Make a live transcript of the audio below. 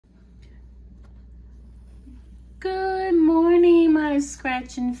morning, my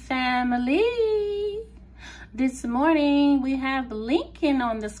scratching family. This morning we have Lincoln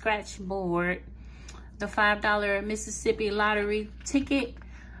on the scratch board. The $5 Mississippi lottery ticket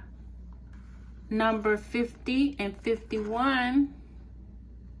number 50 and 51.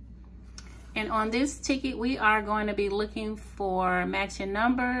 And on this ticket we are going to be looking for matching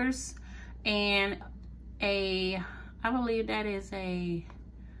numbers and I believe that is a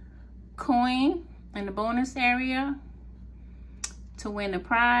coin in the bonus area to win the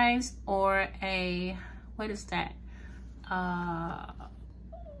prize, or a, what is that?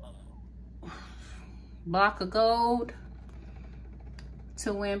 Block of gold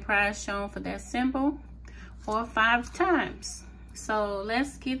to win prize shown for that symbol, or 5 times. So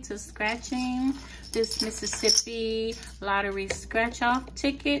let's get to scratching this Mississippi lottery scratch off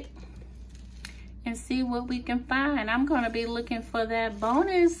ticket and see what we can find. I'm going to be looking for that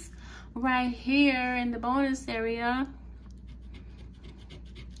bonus right here in the bonus area,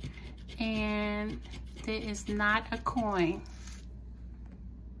 and there is not a coin.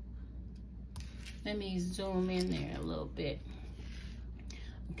 Let me zoom in there a little bit.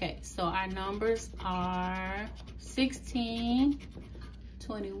 Okay, so our numbers are 16,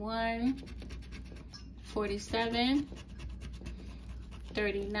 21, 47,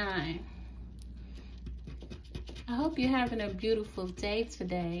 39. I hope you're having a beautiful day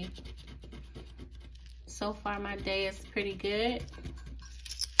today. So far my day is pretty good.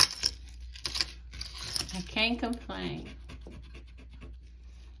 I can't complain.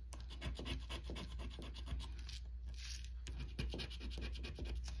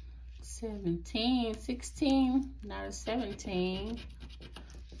 $17, $16, not a $17,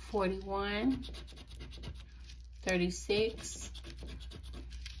 $41, $36,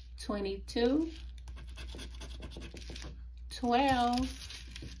 $22, $12,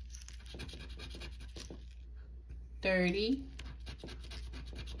 $30,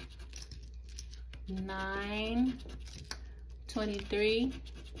 $9, $23,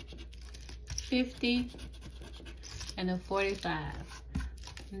 $50, and a $45.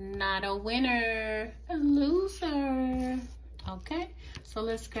 Not a winner, a loser. Okay, so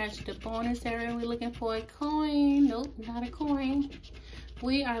let's scratch the bonus area. We're looking for a coin. Nope, not a coin.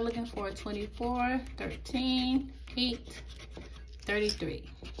 We are looking for 24, 13, 8, 33,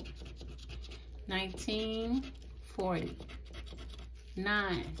 19, 40,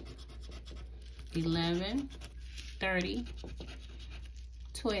 9, 11, 30,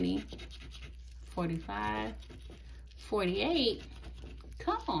 20, 45, 48.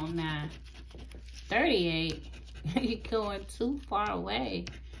 Come on now. 38. You're going too far away.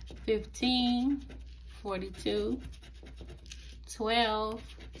 15, 42, 12,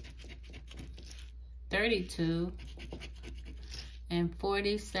 32, and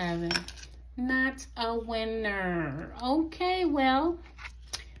 47. Not a winner. Okay, well,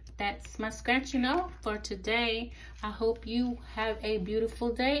 that's my scratching off for today. I hope you have a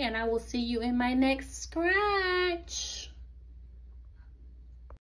beautiful day, and I will see you in my next scratch.